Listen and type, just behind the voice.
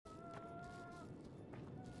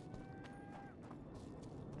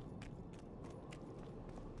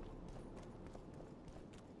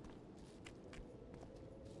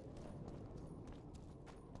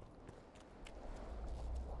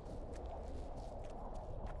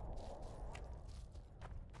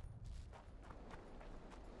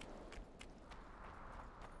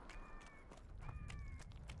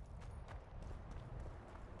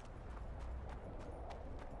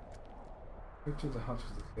Go to the hut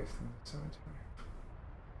of the cliff in the cemetery.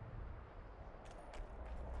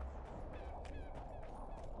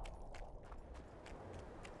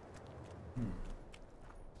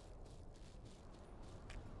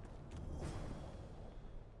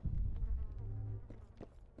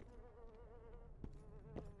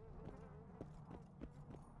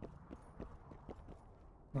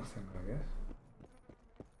 Nothing, I guess.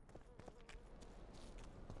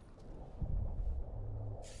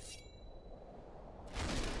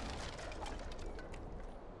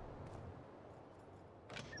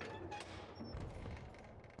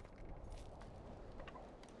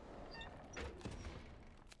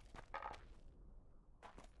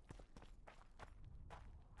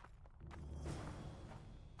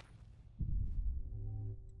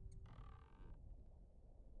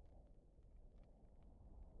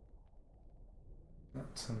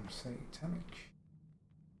 That's some satanic.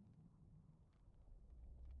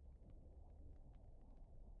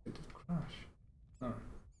 Did it crash? No.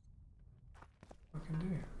 I can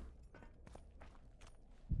do.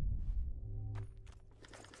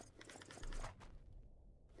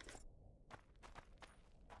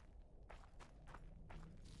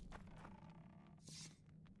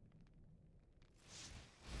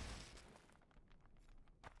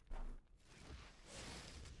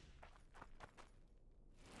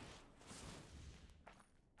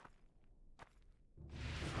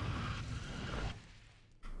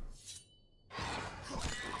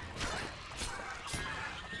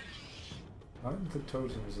 Find the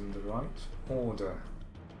totems in the right order.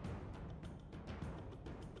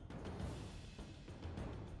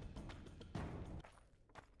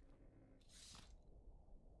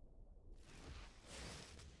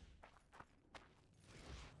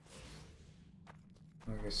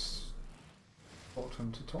 I guess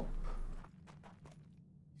bottom to top.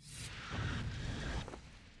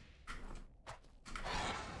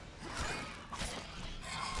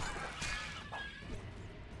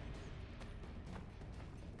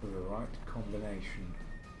 Combination.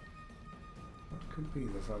 What could be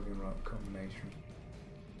the fucking right combination?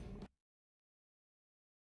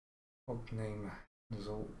 Odd name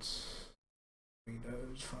results.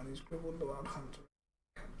 Readers finally scribbled about hunter.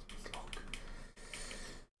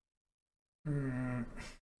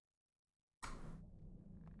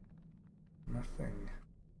 Nothing.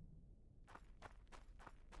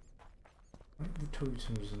 Like the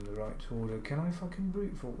totems in the right order. Can I fucking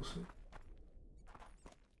brute force it?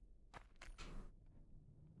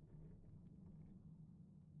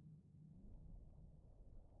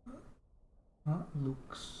 That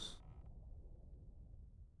looks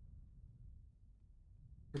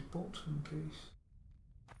the bottom piece.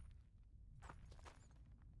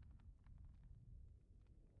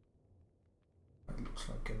 That looks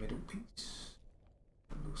like a middle piece.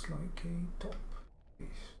 That looks like a top piece.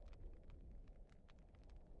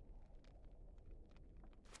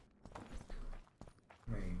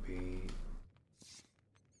 Maybe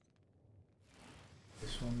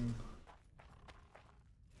this one.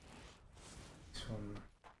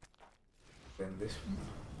 Then this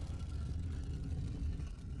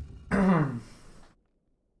one.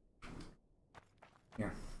 Yeah,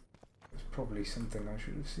 it's probably something I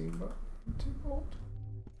should have seen, but too old.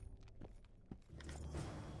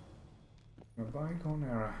 A bygone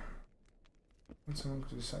error. And someone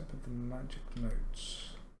could decipher the magic notes.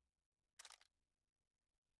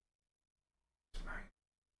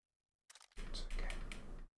 It's okay.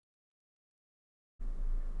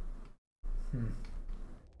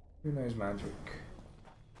 Who knows magic?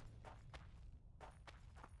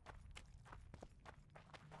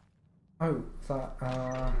 Oh,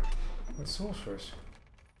 that sorceress.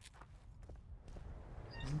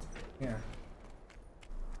 Isn't it? Yeah.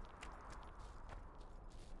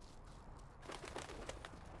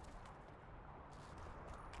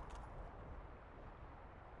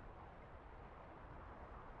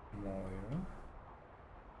 Moira.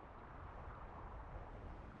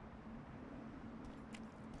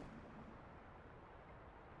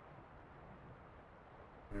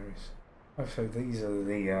 Oh, so these are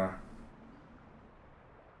the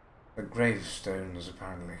gravestones,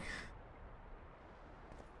 apparently.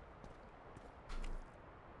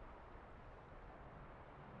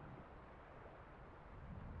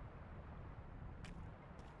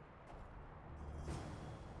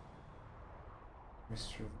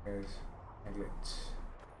 Mystery of the Grave, Elliot.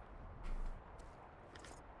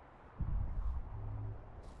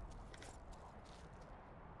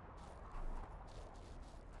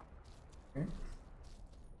 Okay.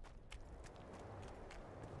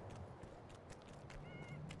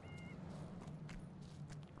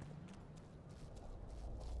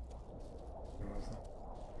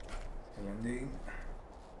 indeed.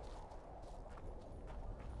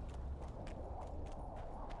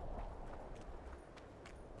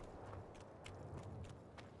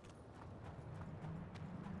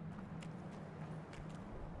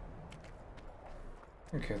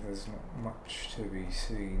 Okay, there's not much to be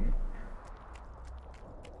seen.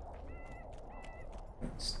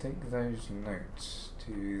 Let's take those notes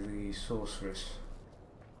to the sorceress.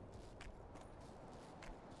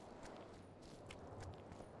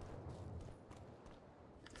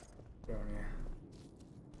 Down here.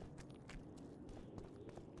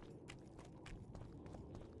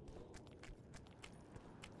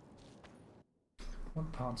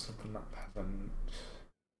 What parts of the map haven't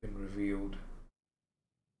been revealed?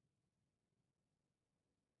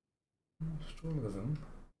 Almost all of them.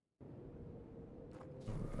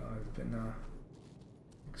 I've been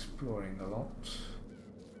exploring a lot.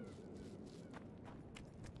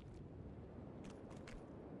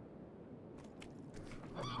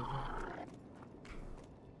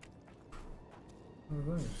 What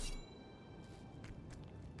are those?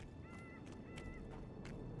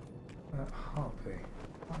 Harpy.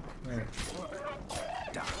 Fuck me.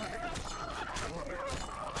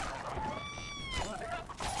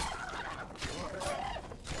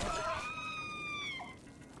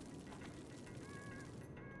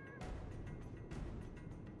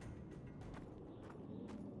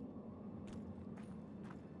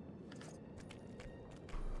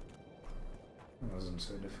 That wasn't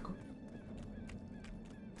so difficult.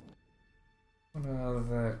 What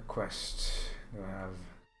other quests do I have?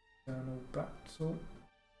 Eternal Battle.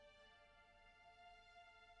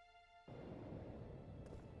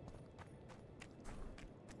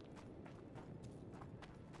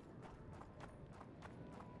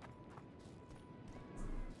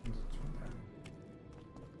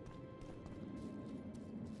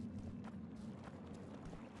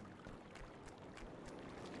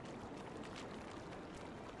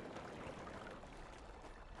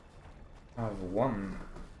 I have one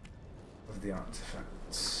of the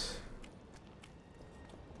artifacts.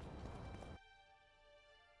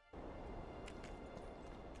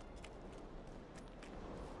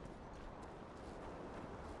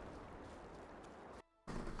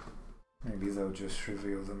 Maybe they'll just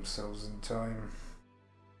reveal themselves in time.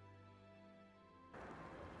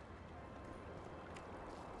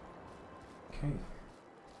 Okay.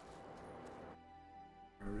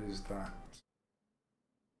 Where is that?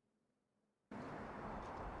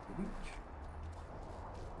 The beach.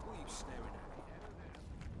 What are you staring at me now?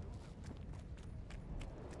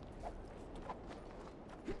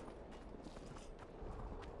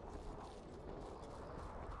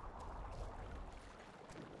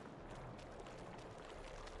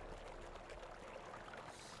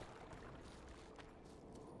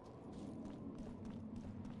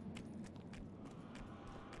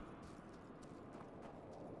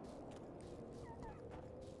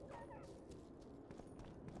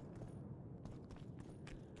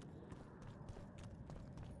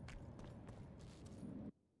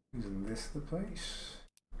 Isn't this the place?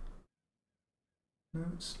 No,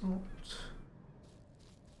 it's not.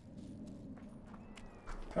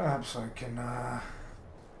 Perhaps I can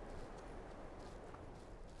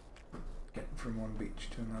get from one beach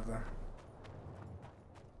to another.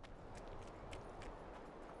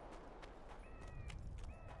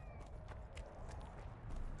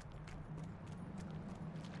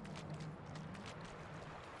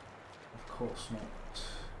 Of course not.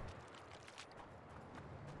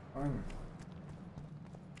 Fine.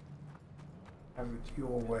 Have it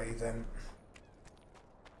your way then.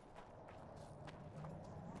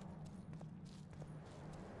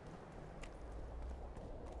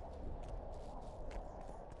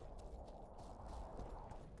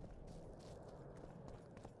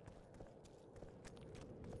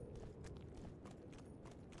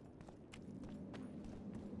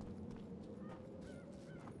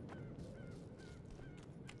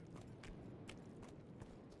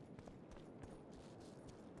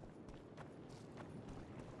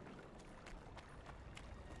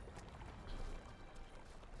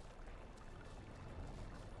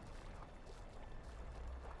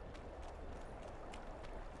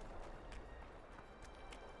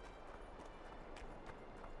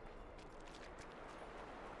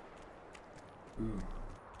 Ooh.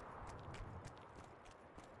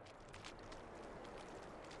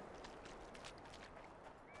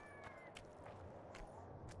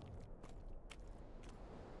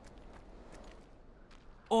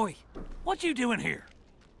 Oi, what you doing here?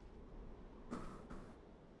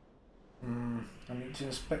 I need to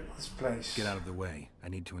inspect this place. Get out of the way. I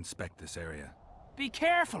need to inspect this area. Be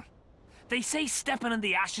careful. They say stepping in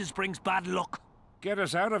the ashes brings bad luck. Get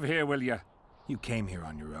us out of here, will you? You came here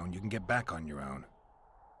on your own. You can get back on your own.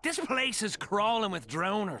 This place is crawling with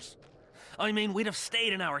drowners. I mean, we'd have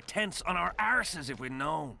stayed in our tents on our arses if we'd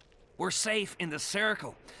known. We're safe in the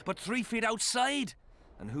circle, but 3 feet outside,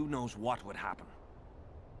 and who knows what would happen.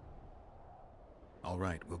 All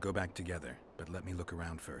right, we'll go back together, but let me look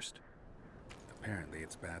around first. Apparently,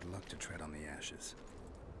 it's bad luck to tread on the ashes.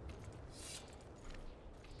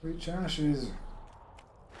 Which ashes?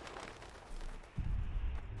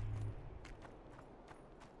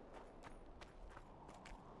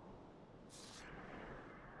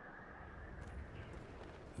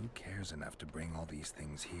 Who cares enough to bring all these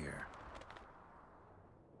things here?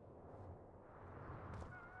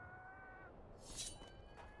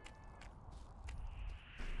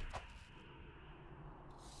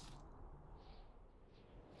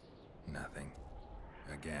 Nothing.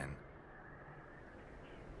 Again.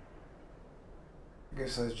 I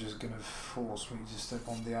guess they're just gonna force me to step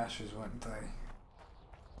on the ashes, won't they?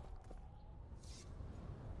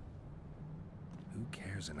 Who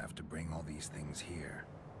cares enough to bring all these things here?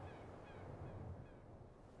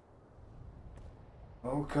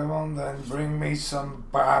 Oh, come on then, bring me some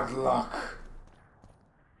bad luck.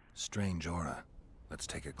 Strange aura. Let's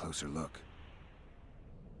take a closer look.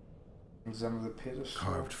 Examine the pedestal.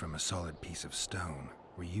 Carved from a solid piece of stone.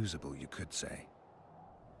 Reusable, you could say.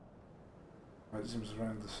 Items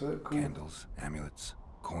around the circle. Candles, amulets,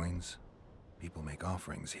 coins. People make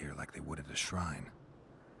offerings here like they would at a shrine.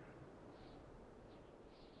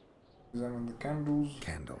 Examine the candles.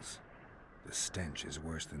 Candles. The stench is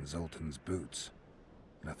worse than Zoltan's boots.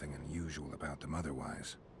 Nothing unusual about them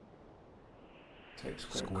otherwise. Take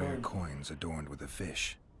Square coins adorned with a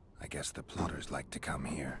fish. I guess the plotters like to come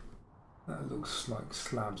here. That looks like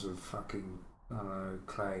slabs of fucking, I don't know,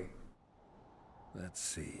 clay. Let's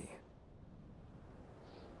see.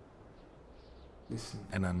 Listen.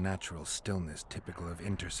 An unnatural stillness typical of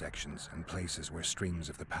intersections and places where streams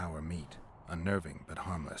of the power meet. Unnerving but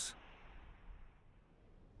harmless.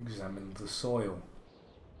 Examine the soil.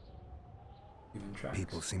 Even tracks.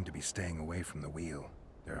 People seem to be staying away from the wheel.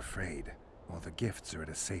 They're afraid. All the gifts are at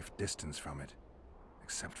a safe distance from it.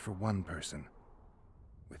 Except for one person.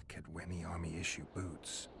 With Kedweni Army-issue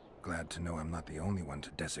boots. Glad to know I'm not the only one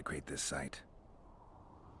to desecrate this site.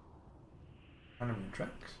 Animal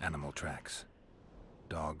tracks. Animal tracks.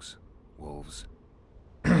 Dogs, wolves,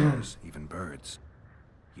 bears, even birds.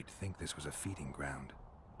 You'd think this was a feeding ground,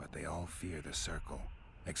 but they all fear the circle,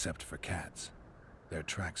 except for cats. Their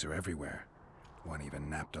tracks are everywhere. One even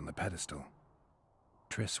napped on the pedestal.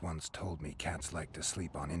 Triss once told me cats like to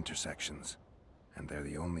sleep on intersections, and they're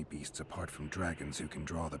the only beasts apart from dragons who can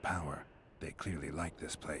draw the power. They clearly like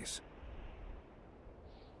this place.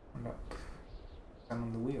 Look.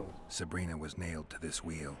 Examine the wheel. Sabrina was nailed to this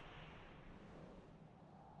wheel.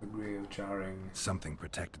 Degree of jarring. Something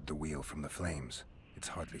protected the wheel from the flames. It's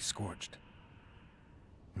hardly scorched.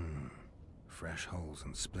 Fresh holes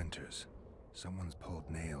and splinters. Someone's pulled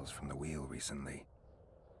nails from the wheel recently.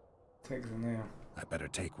 Take the nail. I better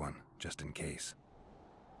take one, just in case.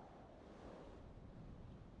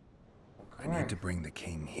 Okay. I need to bring the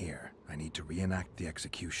king here. I need to reenact the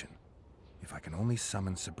execution. If I can only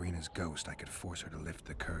summon Sabrina's ghost, I could force her to lift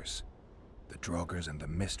the curse. The Draugrs and the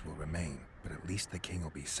mist will remain, but at least the king will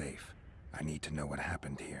be safe. I need to know what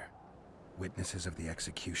happened here. Witnesses of the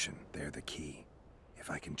execution, they're the key. If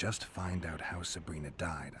I can just find out how Sabrina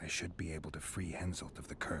died, I should be able to free Henselt of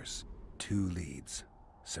the curse. 2 leads.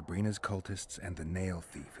 Sabrina's cultists and the nail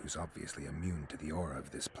thief who's obviously immune to the aura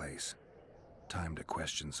of this place. Time to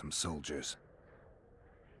question some soldiers.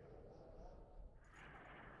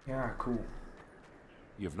 Yeah, cool.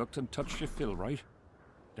 You've looked and touched your fill, right?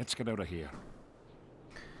 Let's get out of here.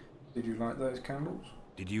 Did you light those candles?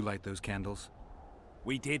 Did you light those candles?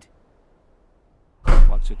 We did.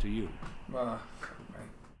 What's it to you? Fuck me.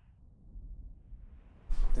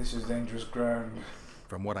 This is dangerous ground.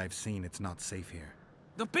 From what I've seen, it's not safe here.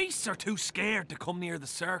 The beasts are too scared to come near the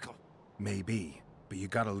circle. Maybe, but you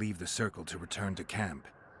gotta leave the circle to return to camp.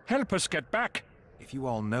 Help us get back! If you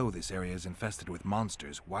all know this area is infested with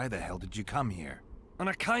monsters, why the hell did you come here? On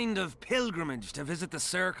a kind of pilgrimage to visit the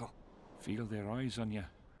circle. Feel their eyes on you.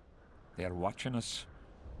 They're watching us.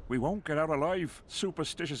 We won't get out alive,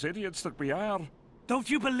 superstitious idiots that we are. Don't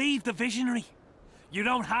you believe the visionary? You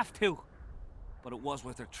don't have to. But it was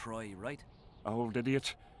worth a try, right? Old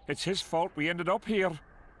idiot. It's his fault we ended up here.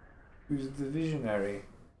 Who's the visionary?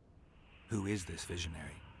 Who is this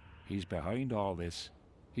visionary? He's behind all this.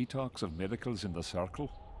 He talks of miracles in the circle.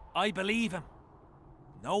 I believe him.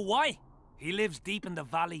 Know why? He lives deep in the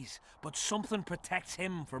valleys, but something protects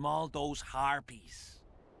him from all those harpies.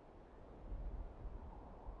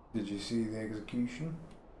 Did you see the execution?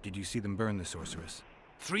 Did you see them burn the sorceress?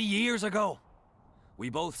 3 years ago. We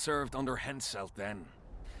both served under Henselt then,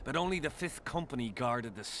 but only the 5th Company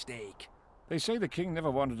guarded the stake. They say the king never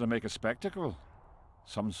wanted to make a spectacle.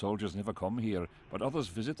 Some soldiers never come here, but others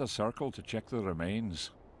visit the circle to check the remains.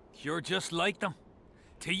 You're just like them.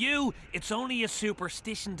 To you, it's only a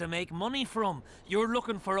superstition to make money from. You're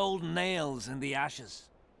looking for old nails in the ashes.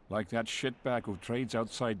 Like that shitbag who trades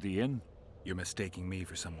outside the inn. You're mistaking me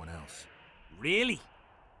for someone else. Really?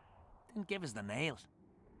 Then give us the nails.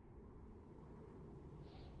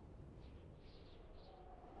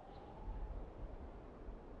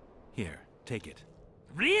 Here, take it.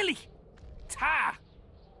 Really? Ta!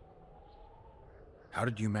 How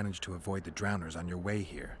did you manage to avoid the drowners on your way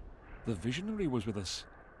here? The visionary was with us.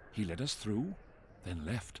 He led us through, then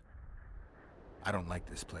left. I don't like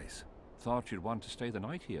this place. Thought you'd want to stay the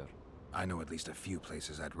night here. I know at least a few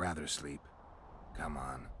places I'd rather sleep. Come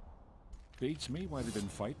on. Beats me why they've been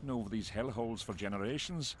fighting over these hellholes for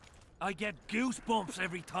generations. I get goosebumps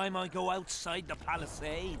every time I go outside the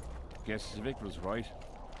palisade. Guess Civic was right.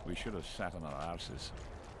 We should have sat on our arses.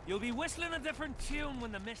 You'll be whistling a different tune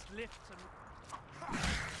when the mist lifts and...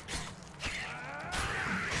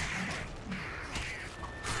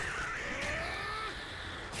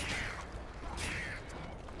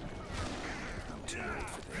 I'm too old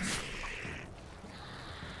for this.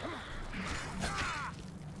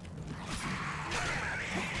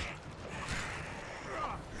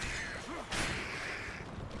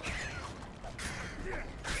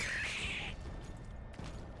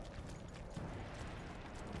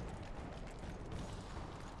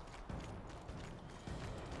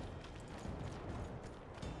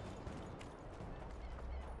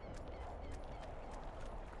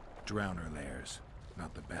 Drowner lairs.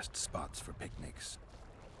 Not the best spots for picnics.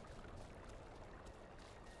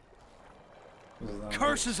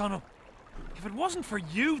 Curses on him! If it wasn't for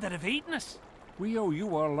you, they'd have eaten us. We owe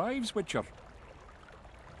you our lives, Witcher.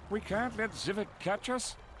 We can't let Civic catch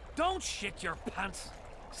us. Don't shit your pants.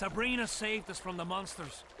 Sabrina saved us from the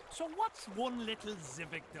monsters. So what's one little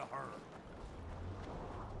Civic to her?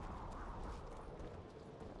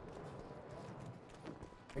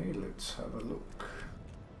 Okay, let's have a look.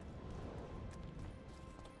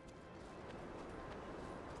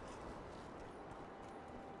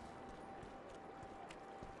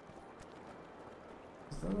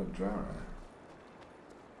 Is that a drowner?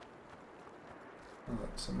 Oh,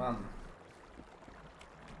 that's a man.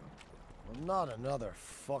 Well, not another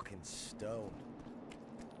fucking stone.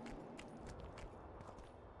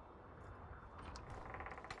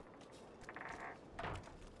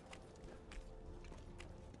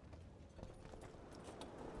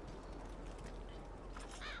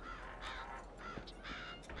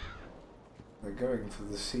 They're going for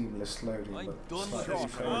the seamless loading, I'm but done with slightly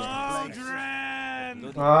it. failing.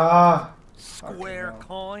 Aldrin! Ah! Square Fucking hell.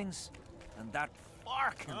 coins and that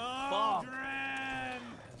fucking bomb.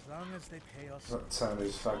 As long as they pay us. That sound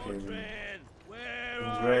is fucking What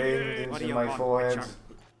ingrained do into you my want, forehead. Witcher?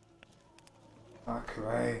 Fuck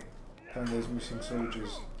away. Find those missing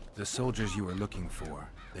soldiers. The soldiers you were looking for,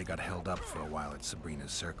 they got held up for a while at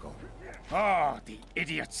Sabrina's circle. Oh, the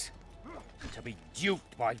idiots! To be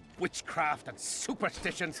duped by witchcraft and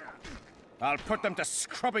superstitions. I'll put them to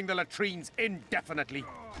scrubbing the latrines indefinitely.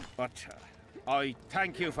 But I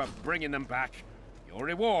thank you for bringing them back. Your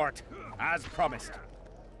reward, as promised.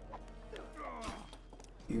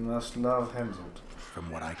 You must love Henselt. From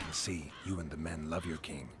what I can see, you and the men love your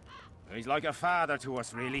king. He's like a father to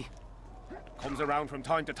us, really. Comes around from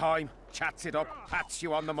time to time, chats it up, pats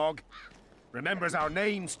you on the mug. Remembers our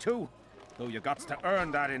names, too, though you got to earn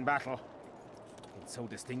that in battle. Been so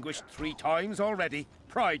distinguished 3 times already.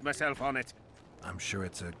 Pride myself on it. I'm sure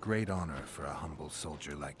it's a great honor for a humble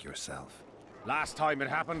soldier like yourself. Last time it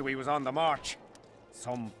happened, we was on the march.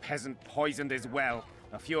 Some peasant poisoned his well.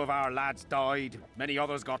 A few of our lads died, many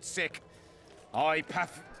others got sick. I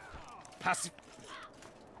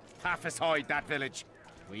pacified that village.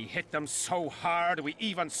 We hit them so hard, we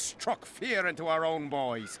even struck fear into our own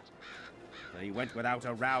boys. They went without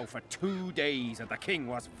a row for 2 days, and the king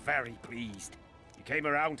was very pleased. He came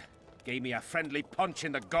around, gave me a friendly punch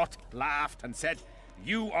in the gut, laughed, and said,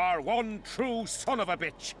 "You are one true son of a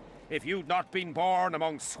bitch. If you'd not been born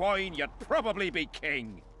among swine, you'd probably be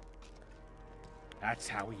king." That's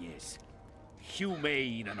how he is.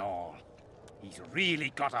 Humane and all. He's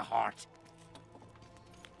really got a heart.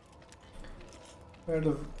 Heard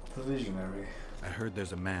of the Visionary? I heard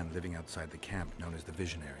there's a man living outside the camp known as the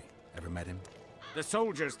Visionary. Ever met him? The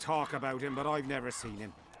soldiers talk about him, but I've never seen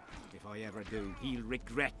him. If I ever do, he'll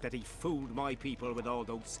regret that he fooled my people with all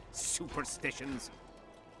those superstitions.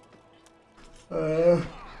 Yeah.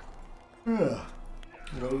 Well,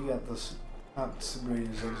 you got this at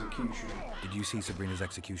Sabrina's execution. Did you see Sabrina's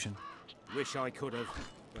execution? Wish I could have,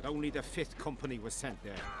 but only the 5th Company was sent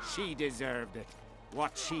there. She deserved it.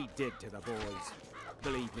 What she did to the boys.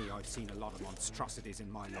 Believe me, I've seen a lot of monstrosities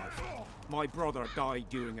in my life. My brother died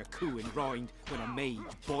during a coup in Rind when a mage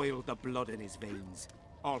boiled the blood in his veins.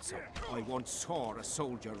 Also, I once saw a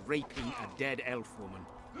soldier raping a dead elf woman.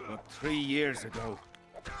 But 3 years ago,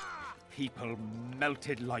 people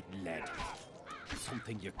melted like lead.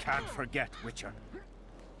 Something you can't forget, Witcher.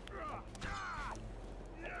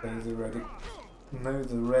 There's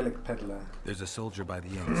the relic peddler. There's a soldier by the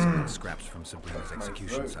inn selling scraps from Sabrina's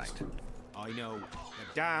execution site. I know.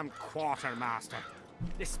 The damned quartermaster.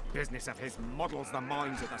 This business of his muddles the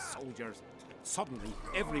minds of the soldiers. Suddenly,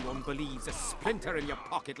 everyone believes a splinter in your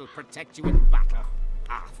pocket will protect you in battle.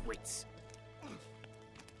 Half-wits.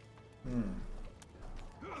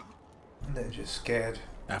 They're just scared.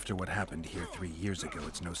 After what happened here 3 years ago,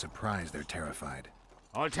 it's no surprise they're terrified.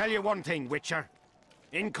 I'll tell you one thing, Witcher.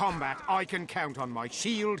 In combat, I can count on my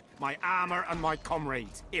shield, my armor, and my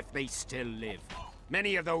comrades, if they still live.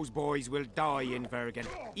 Many of those boys will die in Bergen,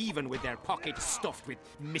 even with their pockets stuffed with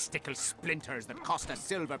mystical splinters that cost a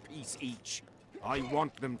silver piece each. I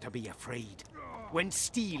want them to be afraid. When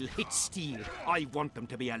steel hits steel, I want them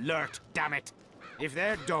to be alert, damn it. If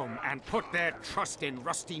they're dumb and put their trust in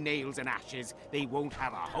rusty nails and ashes, they won't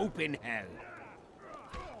have a hope in hell.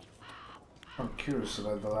 I'm curious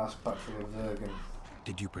about the last battle of Bergen.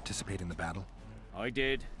 Did you participate in the battle? I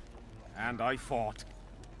did, and I fought.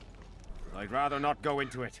 I'd rather not go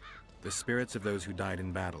into it. The spirits of those who died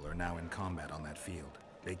in battle are now in combat on that field.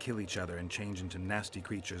 They kill each other and change into nasty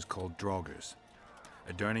creatures called Draugrs.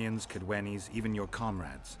 Adernians, Cadwenis, even your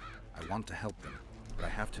comrades. I want to help them, but I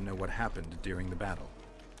have to know what happened during the battle.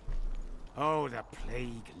 Oh, the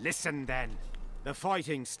plague. Listen then. The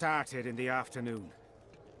fighting started in the afternoon.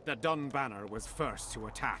 The Dun Banner was first to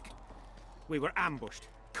attack. We were ambushed,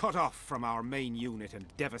 cut off from our main unit and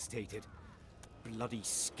devastated. Bloody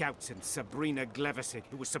scouts and Sabrina Glevisic,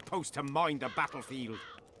 who was supposed to mind the battlefield.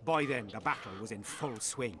 By then, the battle was in full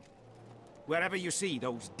swing. Wherever you see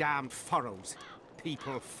those damned furrows,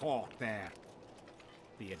 people fought there.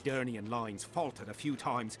 The Adernian lines faltered a few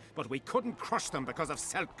times, but we couldn't crush them because of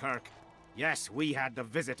Selkirk. Yes, we had the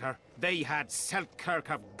Visitor. They had Selkirk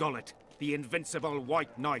of Gullet, the invincible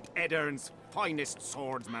White Knight, Edern's finest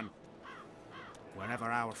swordsman. Whenever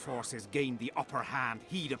our forces gained the upper hand,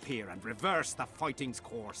 he'd appear and reverse the fighting's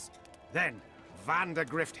course. Then, Van de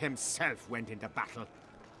Grift himself went into battle.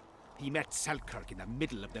 He met Selkirk in the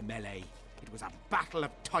middle of the melee. It was a battle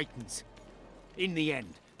of titans. In the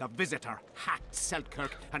end, the Visitor hacked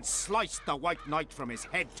Selkirk and sliced the White Knight from his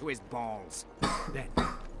head to his balls. Then,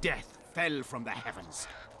 death fell from the heavens.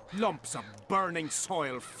 Lumps of burning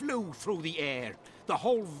soil flew through the air. The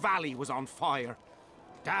whole valley was on fire.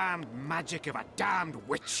 Damned magic of a damned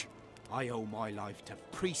witch. I owe my life to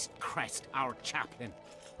Priest Crest, our chaplain.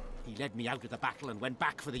 He led me out of the battle and went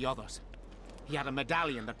back for the others. He had a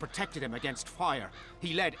medallion that protected him against fire.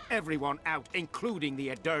 He led everyone out, including the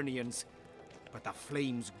Adernians. But the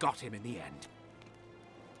flames got him in the end.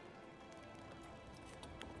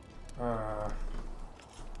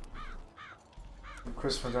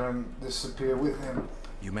 Christopher didn't disappear with him.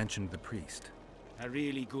 You mentioned the priest. A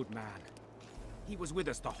really good man. He was with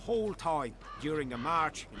us the whole time, during the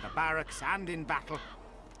march, in the barracks, and in battle,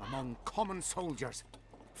 among common soldiers.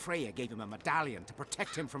 Freya gave him a medallion to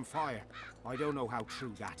protect him from fire. I don't know how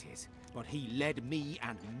true that is, but he led me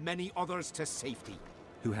and many others to safety.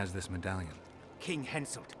 Who has this medallion? King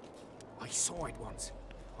Henselt. I saw it once.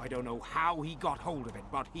 I don't know how he got hold of it,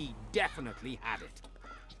 but he definitely had it.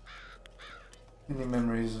 Any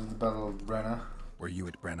memories of the Battle of Brenna? Were you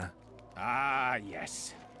at Brenna? Ah,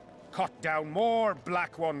 yes. Cut down more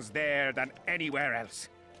black ones there than anywhere else.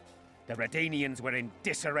 The Redanians were in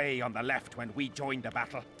disarray on the left when we joined the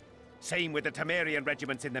battle. Same with the Temerian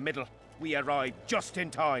regiments in the middle. We arrived just in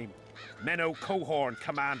time. Menno Cohorn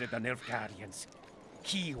commanded the Nilfgaardians.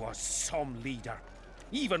 He was some leader.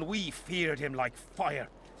 Even we feared him like fire.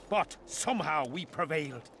 But somehow we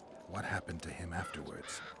prevailed. What happened to him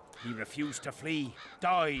afterwards? He refused to flee,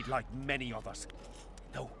 died like many others.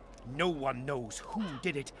 Though no one knows who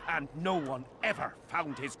did it, and no one ever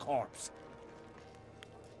found his corpse.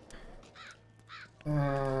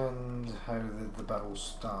 And how did the battle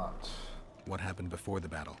start? What happened before the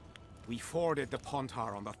battle? We forded the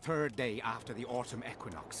Pontar on the 3rd day after the autumn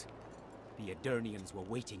equinox. The Edirnians were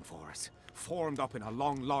waiting for us, formed up in a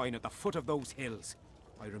long line at the foot of those hills.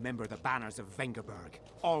 I remember the banners of Vengerberg,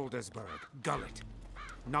 Aldersburg, Gullet.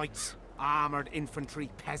 Knights, armoured infantry,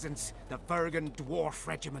 peasants, the Vergen Dwarf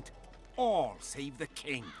Regiment. All save the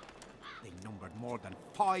king. They numbered more than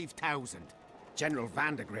 5,000. General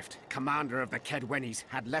Vandegrift, commander of the Kedwennies,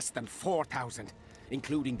 had less than 4,000,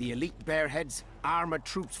 including the elite Bearheads, armoured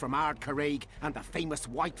troops from Ard Caraig, and the famous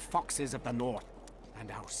White Foxes of the north. And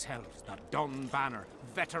ourselves, the Dun Banner,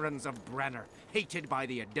 veterans of Brenner, hated by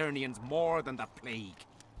the Edirnians more than the plague.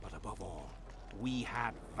 But above all, we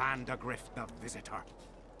had Vandegrift the Visitor.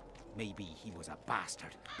 Maybe he was a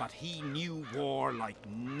bastard, but he knew war like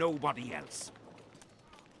nobody else.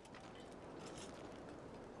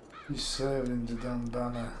 You served in the Dun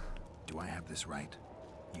Banner. Do I have this right?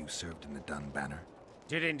 You served in the Dun Banner?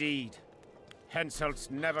 Did indeed. Henselt's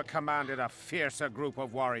never commanded a fiercer group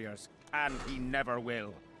of warriors, and he never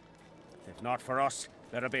will. If not for us,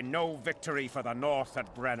 there'd have been no victory for the North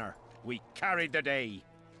at Brenner. We carried the day.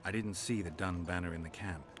 I didn't see the Dun Banner in the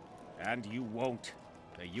camp. And you won't.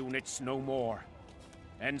 The unit's no more.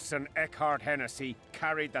 Ensign Eckhart Hennessy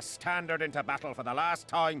carried the standard into battle for the last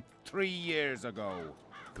time 3 years ago.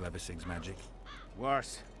 Glevisig's magic?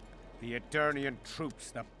 Worse. The Edirnian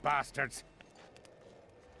troops, the bastards.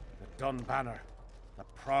 The Dun Banner, the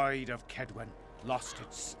pride of Kedwen, lost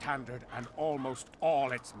its standard and almost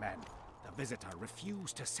all its men. The Visitor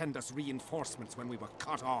refused to send us reinforcements when we were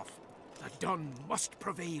cut off. The Dun must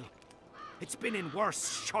prevail. It's been in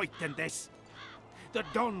worse shite than this. The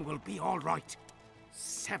Dun will be all right.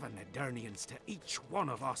 7 Edirnians to each one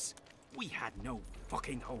of us. We had no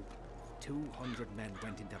fucking hope. 200 men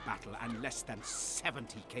went into battle and less than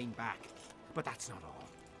 70 came back. But that's not all.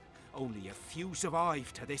 Only a few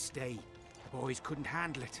survived to this day. The boys couldn't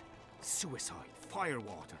handle it. Suicide,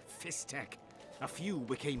 firewater, fistek. A few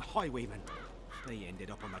became highwaymen. They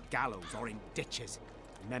ended up on the gallows or in ditches.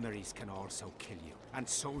 Memories can also kill you, and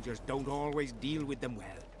soldiers don't always deal with them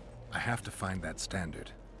well. I have to find that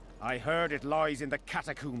standard. I heard it lies in the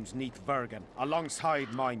catacombs neath Vergen,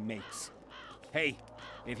 alongside my mates. Hey,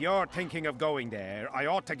 if you're thinking of going there, I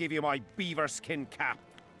ought to give you my beaver skin cap.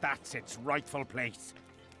 That's its rightful place.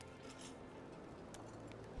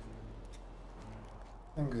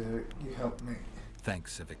 Thanks, Eric. You helped me.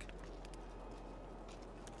 Thanks, Civic.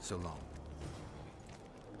 So long.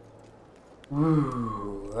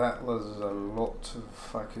 Woo, that was a lot of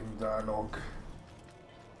fucking dialogue.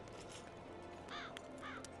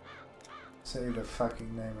 Say the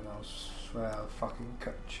fucking name and I'll swear I'll fucking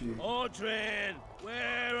cut you. Audrin,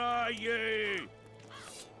 where are you?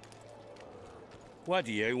 What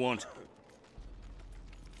do you want?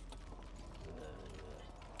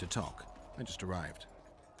 To talk. I just arrived.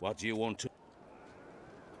 What do you want to...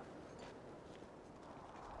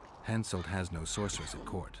 Henselt has no sorceress at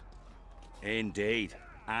court. Indeed,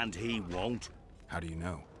 and he won't. How do you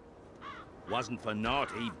know? Wasn't for naught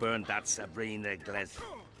he burned that Sabrina Gles...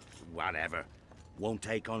 Whatever. Won't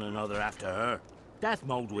take on another after her. Death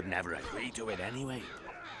Mold would never agree to it anyway.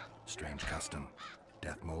 Strange custom.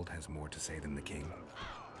 Death Mold has more to say than the king.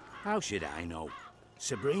 How should I know?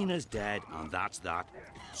 Sabrina's dead, and that's that.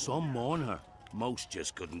 Some mourn her. Most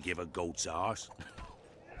just couldn't give a goat's arse.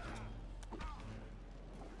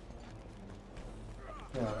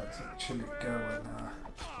 Yeah, let's actually go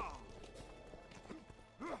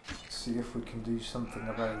and see if we can do something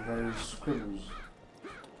about those scribbles.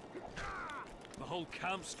 The whole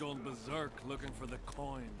camp's gone berserk looking for the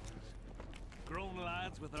coins. Grown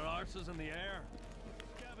lads with their arses in the air.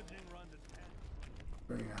 Scavenging round the tent.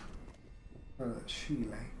 There you go. Oh, that's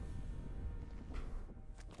Sheila.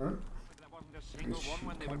 Huh? There wasn't a single Guess one she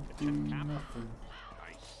when they were can't do pitching camp. nothing.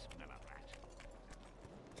 I smell a rat.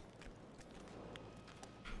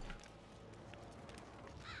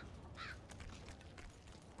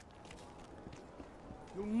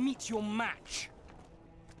 You'll meet your match.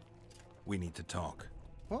 We need to talk.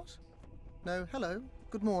 What? No, hello,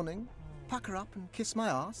 good morning. Pucker up and kiss my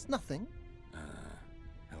ass, nothing.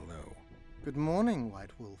 Hello. Good morning,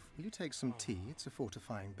 White Wolf. Will you take some tea? It's a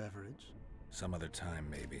fortifying beverage. Some other time,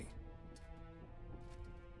 maybe.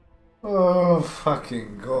 Oh,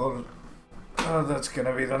 fucking god. Oh, that's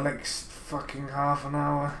gonna be the next fucking half an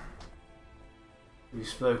hour. We've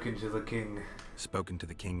spoken to the king. Spoken to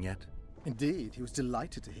the king yet? Indeed, he was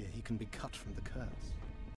delighted to hear he can be cut from the curse.